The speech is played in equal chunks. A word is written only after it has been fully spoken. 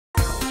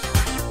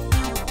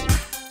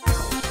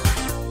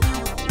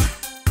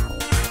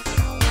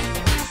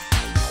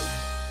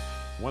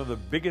one of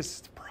the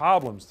biggest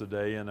problems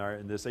today in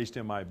this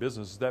HDMI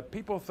business is that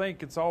people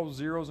think it's all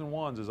zeros and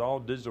ones, it's all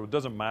digital. It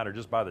doesn't matter,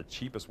 just buy the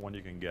cheapest one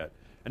you can get.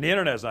 And the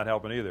internet's not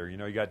helping either. You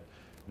know, you got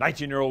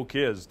 19-year-old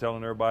kids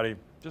telling everybody,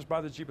 just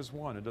buy the cheapest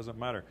one, it doesn't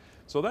matter.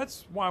 So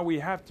that's why we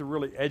have to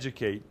really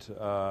educate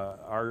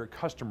our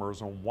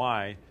customers on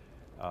why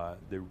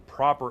the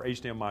proper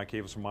HDMI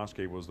cables from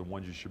Monster Cable is the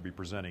ones you should be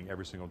presenting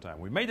every single time.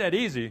 We made that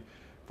easy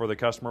for the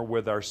customer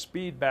with our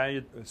speed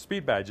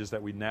badges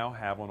that we now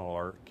have on all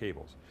our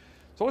cables.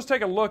 So let's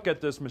take a look at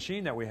this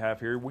machine that we have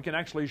here. We can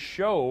actually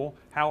show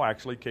how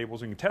we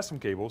can test some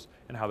cables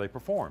and how they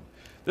perform.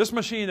 This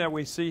machine that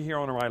we see here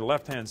on my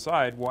left-hand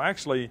side will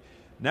actually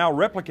now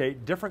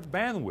replicate different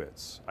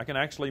bandwidths. I can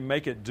actually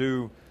make it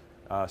do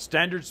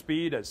standard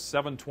speed at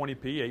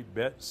 720p,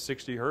 8-bit,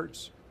 60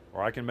 hertz,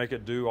 or I can make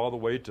it do all the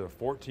way to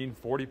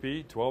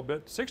 1440p,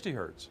 12-bit, 60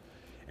 hertz.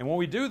 And when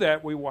we do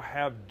that, we will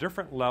have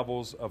different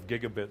levels of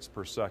gigabits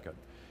per second.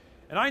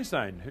 And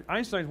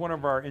Einstein's one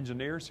of our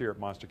engineers here at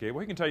Monster Cable.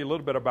 He can tell you a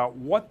little bit about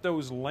what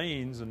those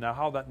lanes and now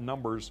how that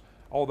numbers,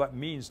 all that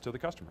means to the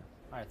customer.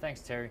 All right,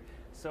 thanks, Terry.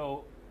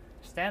 So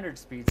standard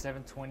speed,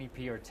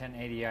 720p or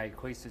 1080i,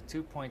 equates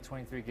to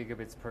 2.23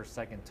 gigabits per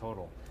second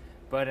total.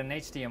 But in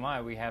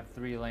HDMI, we have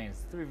three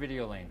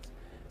video lanes.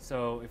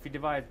 So if you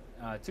divide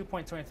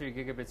 2.23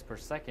 gigabits per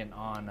second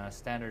on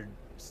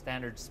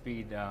standard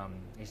speed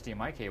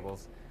HDMI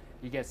cables,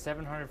 you get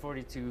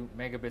 742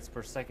 megabits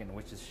per second,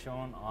 which is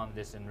shown on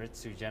this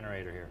Enritsu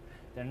generator here.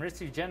 The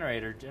Enritsu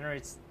generator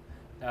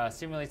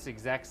simulates the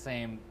exact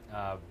same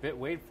bit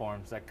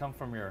waveforms that come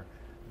from your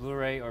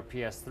Blu-ray or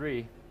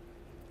PS3,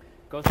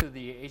 go through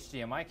the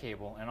HDMI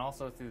cable, and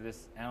also through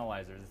this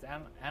analyzer. This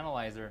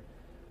analyzer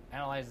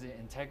analyzes the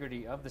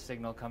integrity of the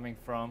signal coming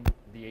from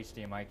the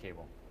HDMI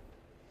cable.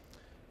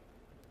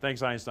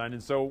 Thanks, Einstein.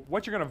 And so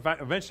what you're going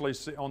to eventually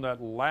see on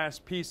that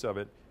last piece of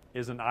it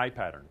is an eye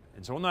pattern.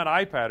 And so on that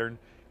eye pattern,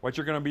 what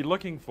you're going to be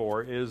looking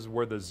for is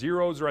where the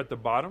zeros are at the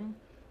bottom,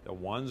 the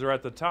ones are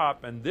at the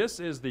top, and this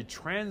is the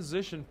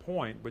transition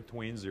point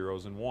between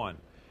zeros and one.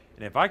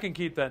 And if I can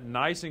keep that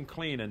nice and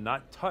clean and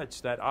not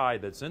touch that eye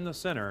that's in the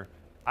center,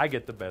 I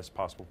get the best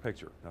possible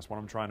picture. That's what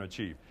I'm trying to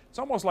achieve. It's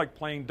almost like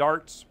playing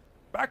darts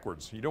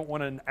backwards. You don't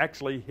want to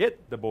actually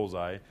hit the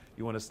bullseye.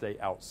 You want to stay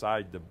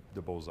outside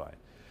the bullseye.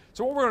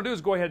 So what we're going to do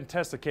is go ahead and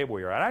test the cable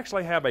here. I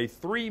actually have a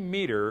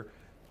 3-meter,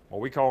 what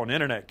we call an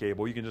internet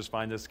cable. You can just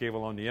find this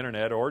cable on the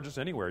internet or just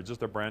anywhere. It's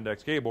just a brand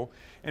X cable.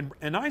 And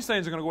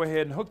Einstein's going to go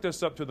ahead and hook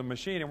this up to the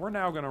machine, and we're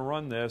now going to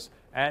run this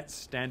at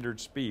standard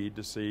speed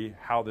to see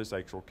how this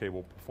actual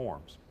cable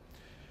performs.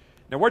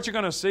 Now what you're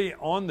going to see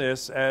on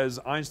this as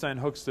Einstein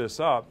hooks this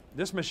up,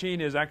 this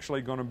machine is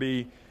actually going to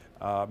be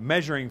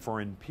measuring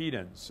for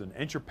impedance and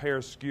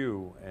inter-pair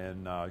skew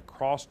and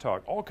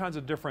crosstalk, all kinds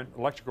of different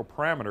electrical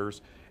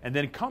parameters, and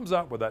then comes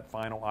up with that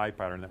final eye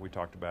pattern that we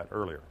talked about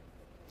earlier.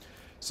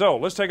 So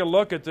let's take a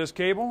look at this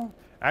cable.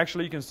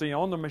 Actually, you can see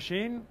on the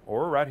machine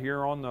or right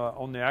here on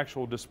the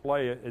actual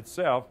display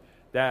itself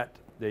that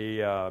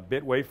the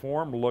bit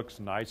waveform looks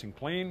nice and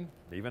clean.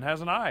 It even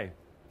has an eye.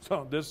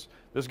 So this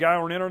guy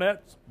on the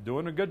internet's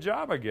doing a good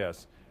job, I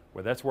guess.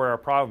 Well, that's where our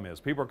problem is.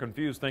 People are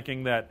confused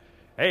thinking that,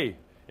 hey,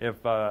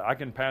 if I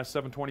can pass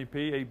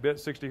 720p, 8-bit,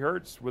 60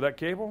 hertz with that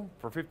cable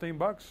for 15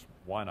 bucks,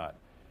 why not?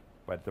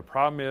 But the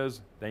problem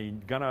is they're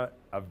gonna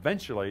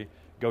eventually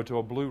go to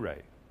a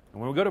Blu-ray. And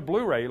when we go to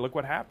Blu-ray, look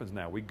what happens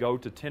now. We go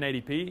to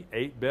 1080p,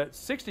 8-bit,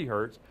 60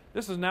 hertz.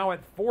 This is now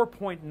at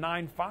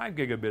 4.95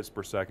 gigabits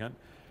per second.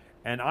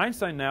 And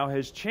Einstein now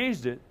has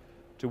changed it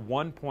to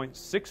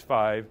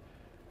 1.65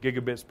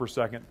 gigabits per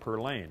second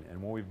per lane.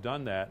 And when we've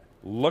done that,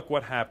 look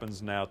what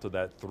happens now to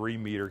that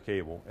 3-meter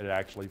cable. It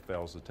actually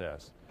fails the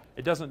test.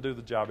 It doesn't do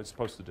the job it's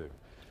supposed to do.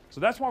 So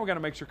that's why we've got to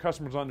make sure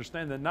customers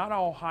understand that not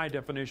all high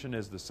definition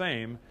is the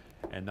same,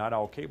 and not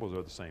all cables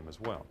are the same as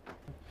well.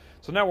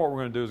 So now what we're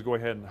going to do is go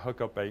ahead and hook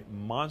up a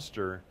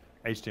Monster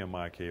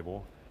HDMI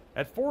cable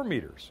at 4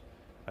 meters.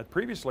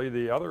 Previously,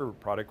 the other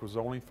product was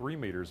only 3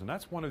 meters, and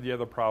that's one of the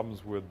other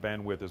problems with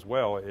bandwidth as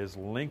well, is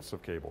lengths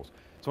of cables.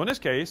 So in this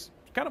case,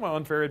 it's kind of an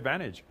unfair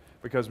advantage,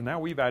 because now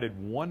we've added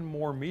 1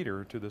 more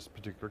meter to this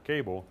particular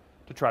cable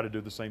to try to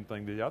do the same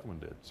thing the other one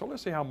did. So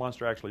let's see how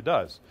Monster actually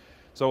does.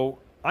 So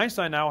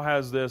Einstein now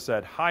has this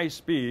at high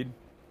speed.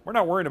 We're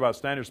not worrying about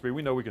standard speed.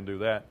 We know we can do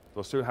that.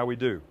 Let's see how we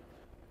do.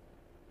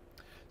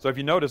 So if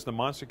you notice, the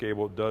Monster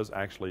cable does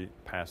actually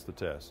pass the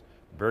test.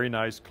 Very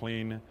nice,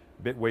 clean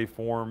bit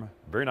waveform,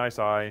 very nice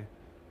eye.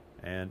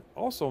 And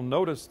also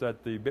notice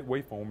that the bit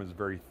waveform is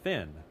very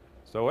thin.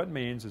 So it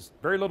means it's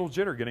very little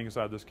jitter getting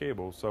inside this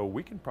cable, so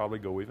we can probably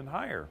go even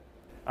higher.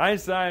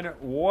 Einstein,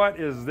 what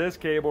is this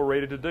cable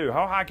rated to do?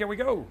 How high can we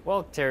go?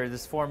 Well, Terry,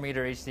 this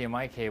 4-meter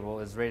HDMI cable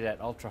is rated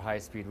at ultra high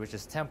speed, which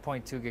is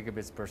 10.2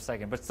 gigabits per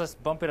second. But let's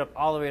bump it up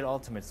all the way to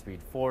ultimate speed,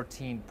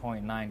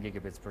 14.9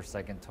 gigabits per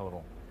second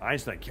total.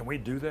 Einstein, can we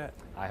do that?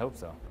 I hope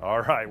so.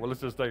 All right, well,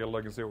 let's just take a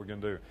look and see what we can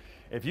do.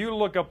 If you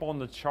look up on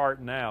the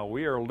chart now,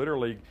 we are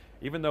literally,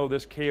 even though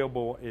this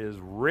cable is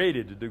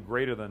rated to do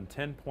greater than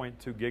 10.2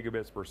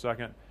 gigabits per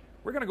second,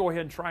 we're going to go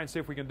ahead and try and see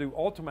if we can do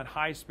ultimate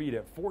high speed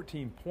at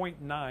 14.9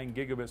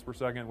 gigabits per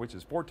second, which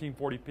is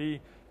 1440p,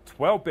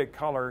 12-bit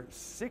color,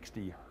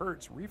 60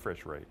 hertz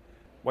refresh rate.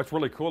 What's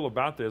really cool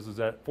about this is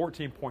that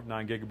 14.9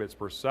 gigabits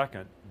per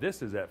second,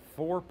 this is at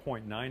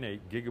 4.98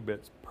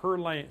 gigabits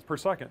per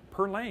second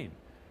per lane.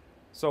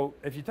 So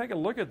if you take a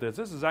look at this,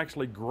 this is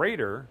actually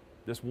greater,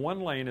 this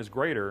one lane is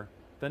greater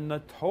than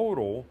the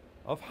total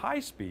of high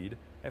speed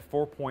at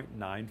 4.95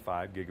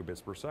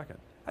 gigabits per second.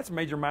 That's a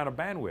major amount of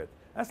bandwidth.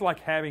 That's like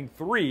having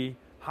 3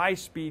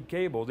 high-speed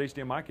cables,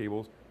 HDMI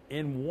cables,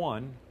 in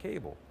one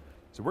cable.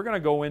 So we're going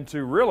to go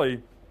into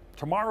really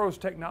tomorrow's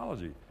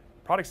technology.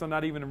 Products are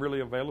not even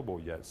really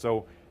available yet.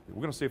 So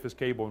we're going to see if this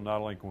cable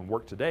not only can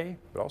work today,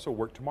 but also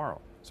work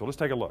tomorrow. So let's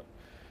take a look.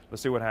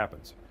 Let's see what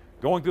happens.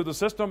 Going through the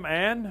system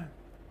and,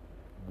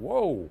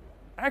 whoa,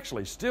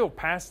 actually still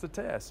passed the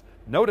test.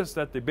 Notice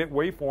that the bit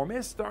waveform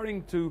is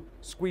starting to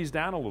squeeze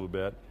down a little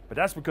bit, but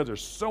that's because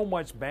there's so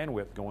much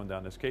bandwidth going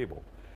down this cable.